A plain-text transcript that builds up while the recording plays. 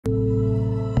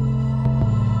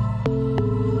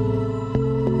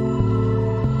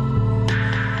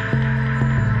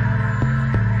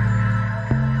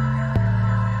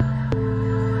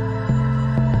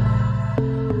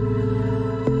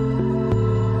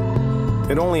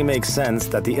It only makes sense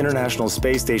that the International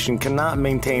Space Station cannot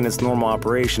maintain its normal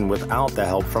operation without the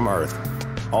help from Earth.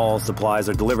 All supplies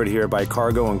are delivered here by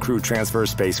cargo and crew transfer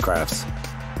spacecrafts.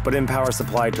 But in power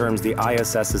supply terms, the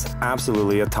ISS is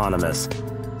absolutely autonomous.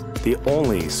 The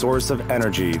only source of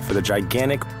energy for the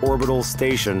gigantic orbital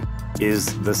station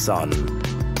is the sun.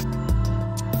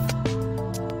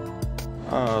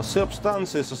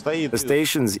 The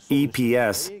station's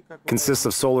EPS consists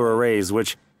of solar arrays,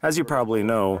 which, as you probably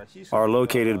know, are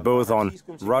located both on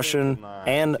Russian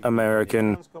and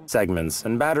American segments,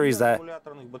 and batteries that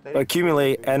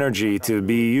accumulate energy to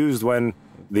be used when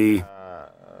the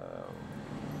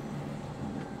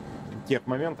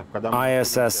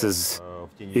ISS is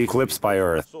eclipsed by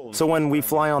Earth. So when we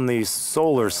fly on the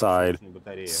solar side,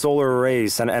 solar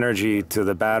arrays send energy to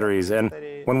the batteries, and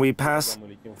when we pass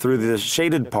through the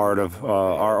shaded part of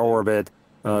our orbit,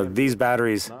 these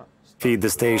batteries feed the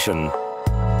station.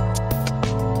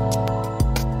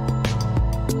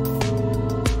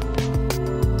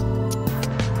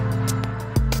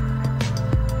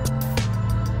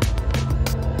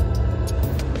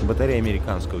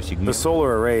 The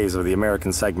solar arrays are the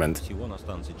American segment.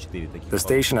 The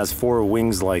station has 4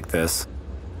 wings like this.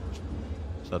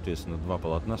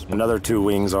 Another 2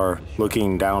 wings are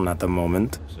looking down at the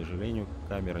moment.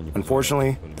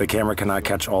 Unfortunately, the camera cannot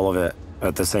catch all of it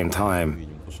at the same time.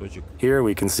 Here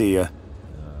we can see a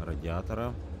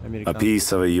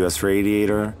piece of a US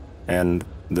radiator and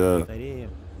the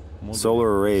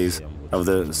solar arrays of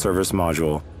the service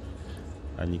module.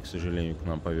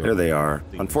 There they are.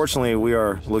 Unfortunately, we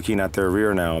are looking at their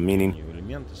rear now, meaning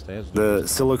the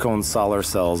silicon solar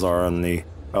cells are on the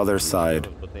other side,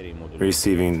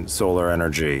 receiving solar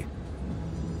energy.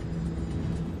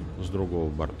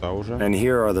 And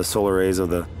here are the solar arrays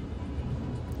of the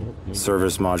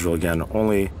service module again,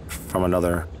 only from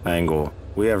another angle.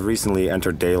 We have recently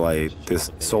entered daylight.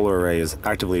 This solar array is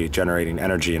actively generating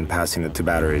energy and passing it to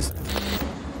batteries.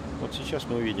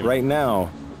 Right now,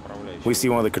 we see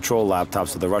one of the control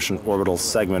laptops of the Russian orbital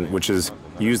segment, which is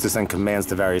used to send commands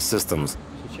to various systems.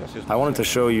 I wanted to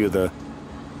show you the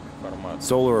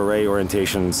solar array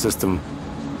orientation system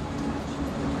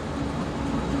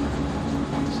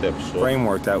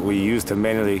framework that we use to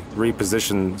manually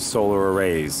reposition solar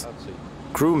arrays.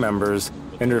 Crew members'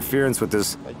 interference with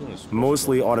this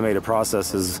mostly automated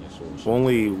process is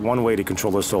only one way to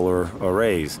control the solar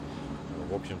arrays,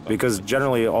 because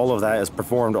generally all of that is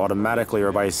performed automatically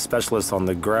or by specialists on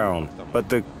the ground. But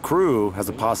the crew has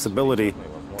a possibility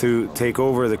to take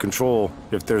over the control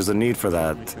if there's a need for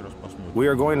that. We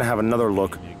are going to have another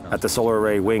look at the solar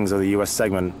array wings of the US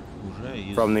segment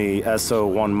from the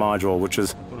SO1 module, which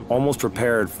is almost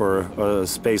prepared for a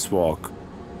spacewalk.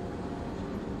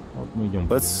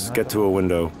 Let's get to a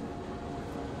window.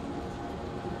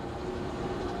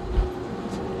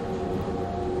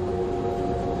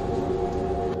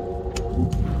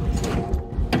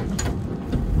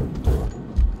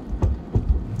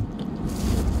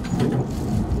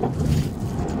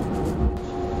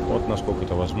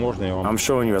 I'm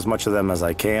showing you as much of them as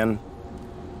I can.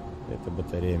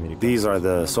 These are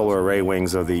the solar array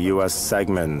wings of the US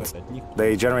segment.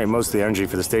 They generate most of the energy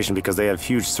for the station because they have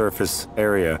huge surface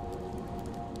area.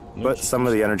 But some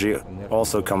of the energy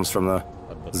also comes from the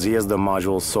Zvezda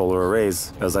module solar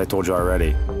arrays, as I told you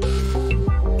already.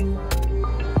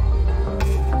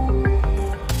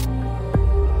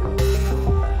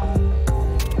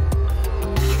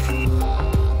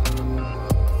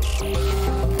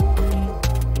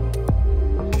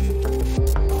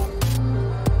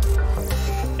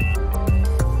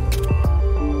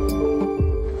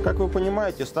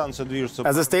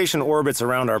 As the station orbits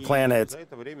around our planet,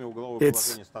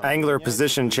 its angular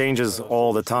position changes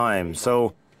all the time.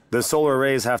 So the solar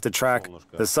arrays have to track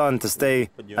the sun to stay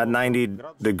at 90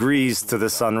 degrees to the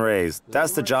sun rays.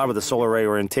 That's the job of the solar array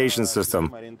orientation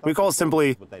system. We call it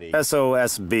simply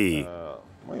SOSB.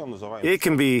 It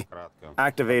can be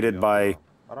activated by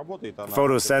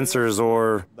photosensors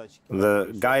or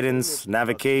the guidance,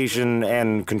 navigation,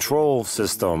 and control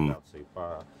system.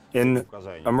 In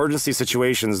emergency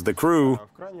situations, the crew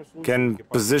can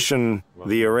position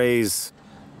the arrays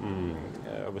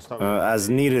as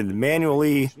needed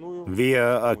manually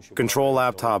via a control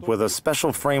laptop with a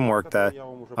special framework that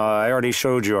I already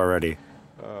showed you already.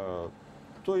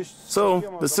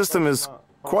 So the system is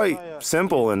quite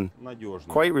simple and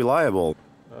quite reliable.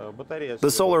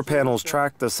 The solar panels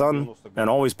track the sun and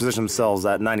always position themselves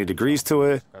at 90 degrees to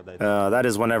it. That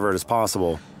is whenever it is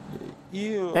possible.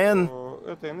 And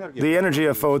the energy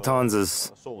of photons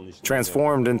is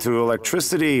transformed into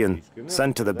electricity and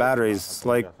sent to the batteries,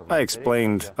 like I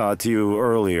explained to you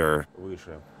earlier.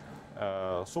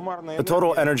 The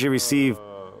total energy received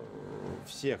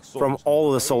from all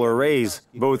of the solar arrays,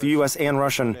 both US and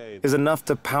Russian, is enough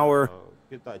to power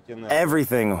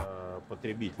everything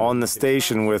on the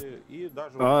station with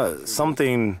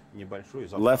something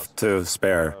left to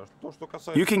spare.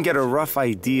 You can get a rough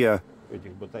idea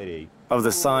of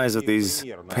the size of these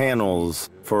panels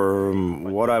from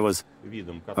what I was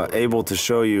able to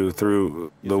show you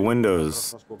through the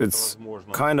windows. It's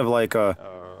kind of like a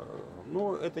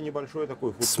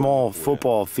small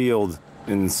football field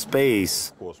in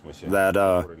space that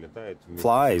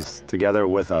flies together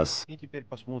with us.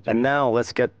 And now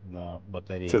let's get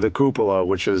to the cupola,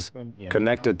 which is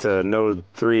connected to Node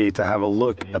 3, to have a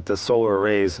look at the solar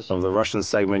arrays of the Russian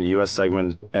segment, US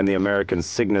segment, and the American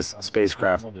Cygnus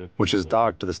spacecraft, which is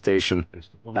docked to the station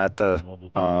at the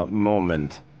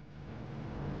moment.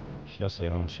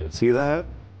 See that?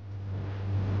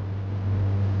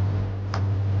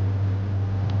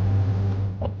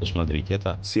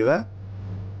 See that?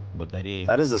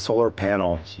 That is the solar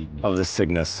panel of the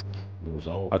Cygnus,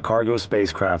 a cargo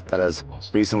spacecraft that has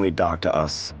recently docked to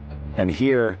us. And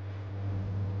here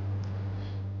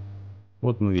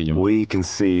we can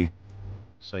see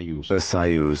the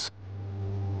Soyuz.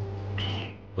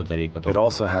 It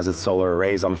also has its solar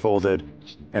arrays unfolded,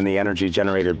 and the energy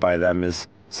generated by them is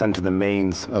sent to the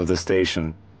mains of the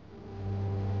station.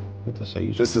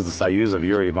 This is the Soyuz of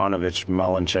Yuri Ivanovich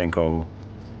Malenchenko.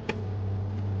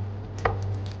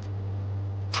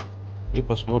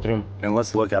 And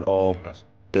let's look at all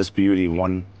this beauty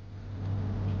one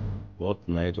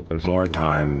more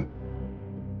time.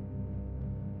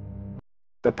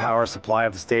 The power supply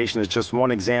of the station is just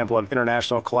one example of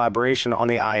international collaboration on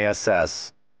the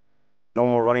ISS.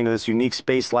 Normal running of this unique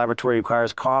space laboratory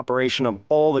requires cooperation of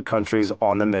all the countries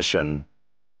on the mission.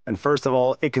 And first of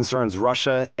all, it concerns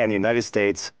Russia and the United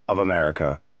States of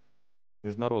America.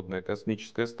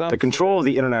 The control of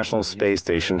the International Space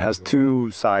Station has two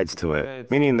sides to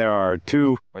it, meaning there are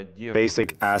two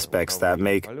basic aspects that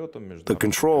make the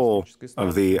control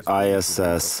of the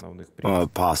ISS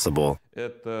possible.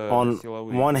 On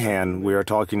one hand, we are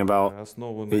talking about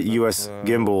the US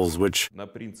gimbals, which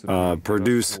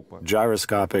produce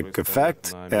gyroscopic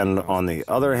effect, and on the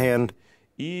other hand,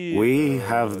 we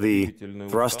have the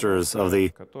thrusters of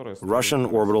the Russian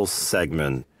orbital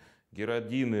segment.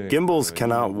 Gimbals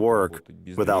cannot work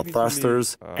without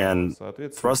thrusters, and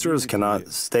thrusters cannot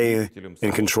stay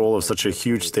in control of such a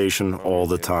huge station all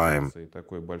the time.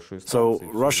 So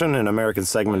Russian and American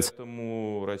segments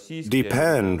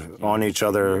depend on each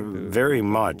other very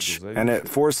much, and it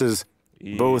forces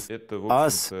both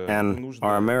us and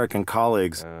our American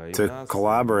colleagues to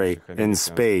collaborate in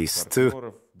space,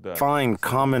 to find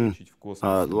common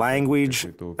language,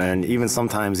 and even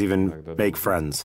sometimes even make friends.